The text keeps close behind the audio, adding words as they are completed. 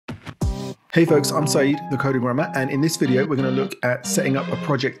Hey folks, I'm Saeed, the codogrammer, and in this video we're going to look at setting up a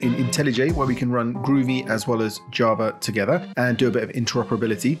project in IntelliJ where we can run Groovy as well as Java together and do a bit of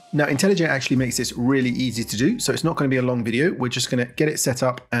interoperability. Now IntelliJ actually makes this really easy to do, so it's not going to be a long video. We're just going to get it set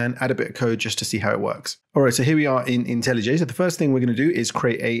up and add a bit of code just to see how it works. Alright, so here we are in IntelliJ. So the first thing we're going to do is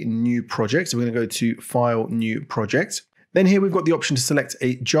create a new project. So we're going to go to File, New Project. Then here we've got the option to select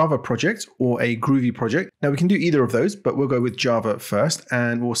a Java project or a Groovy project. Now we can do either of those, but we'll go with Java first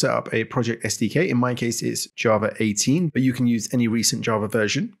and we'll set up a project SDK. In my case, it's Java 18, but you can use any recent Java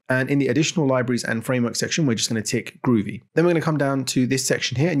version. And in the additional libraries and framework section, we're just going to tick Groovy. Then we're going to come down to this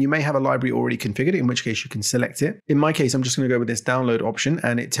section here, and you may have a library already configured, in which case you can select it. In my case, I'm just going to go with this download option,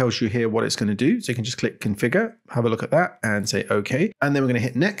 and it tells you here what it's going to do. So you can just click configure, have a look at that and say, okay. And then we're going to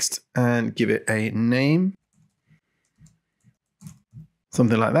hit next and give it a name.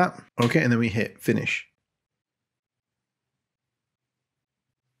 Something like that. Okay, and then we hit finish.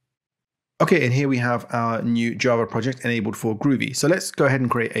 Okay, and here we have our new Java project enabled for Groovy. So let's go ahead and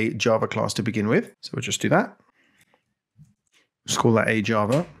create a Java class to begin with. So we'll just do that. Just call that a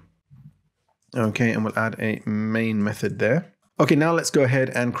Java. Okay, and we'll add a main method there. Okay, now let's go ahead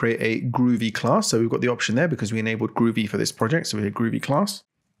and create a Groovy class. So we've got the option there because we enabled Groovy for this project. So we hit Groovy class.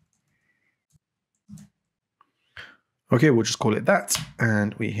 Okay, we'll just call it that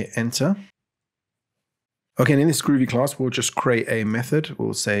and we hit enter. Okay, and in this Groovy class, we'll just create a method.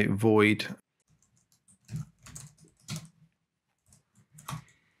 We'll say void.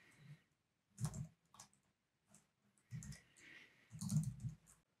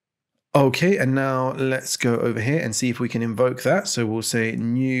 Okay, and now let's go over here and see if we can invoke that. So we'll say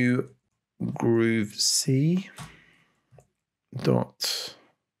new groove C dot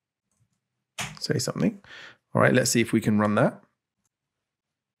say something. All right, let's see if we can run that.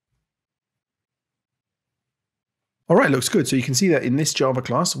 All right, looks good. So you can see that in this Java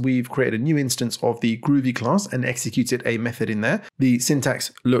class, we've created a new instance of the Groovy class and executed a method in there. The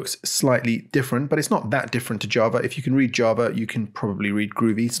syntax looks slightly different, but it's not that different to Java. If you can read Java, you can probably read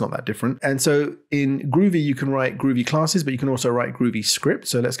Groovy. It's not that different. And so in Groovy, you can write Groovy classes, but you can also write Groovy script.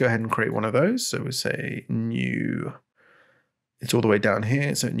 So let's go ahead and create one of those. So we'll say new, it's all the way down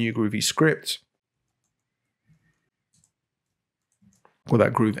here. So new Groovy script. Call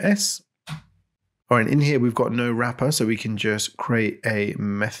that groove S. All right, in here we've got no wrapper, so we can just create a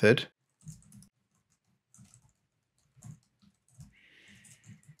method.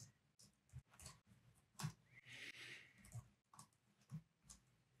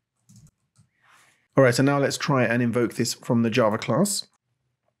 All right, so now let's try and invoke this from the Java class.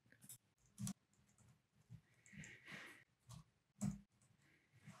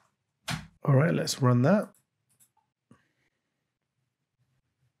 All right, let's run that.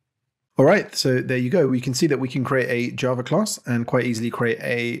 All right, so there you go. We can see that we can create a Java class and quite easily create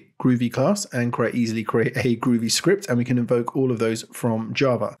a Groovy class and quite easily create a Groovy script, and we can invoke all of those from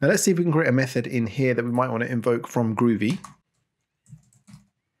Java. Now let's see if we can create a method in here that we might want to invoke from Groovy.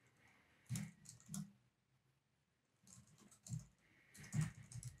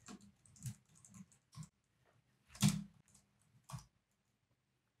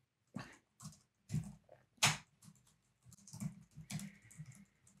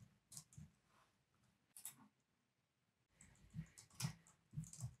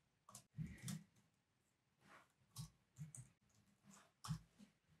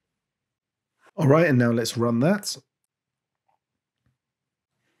 All right, and now let's run that.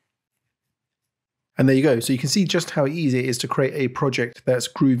 And there you go. So you can see just how easy it is to create a project that's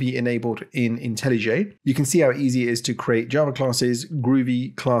Groovy enabled in IntelliJ. You can see how easy it is to create Java classes,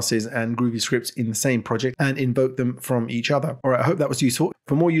 Groovy classes, and Groovy scripts in the same project and invoke them from each other. All right, I hope that was useful.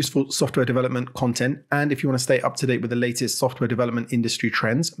 For more useful software development content, and if you want to stay up to date with the latest software development industry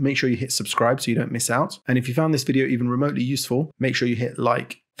trends, make sure you hit subscribe so you don't miss out. And if you found this video even remotely useful, make sure you hit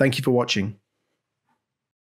like. Thank you for watching.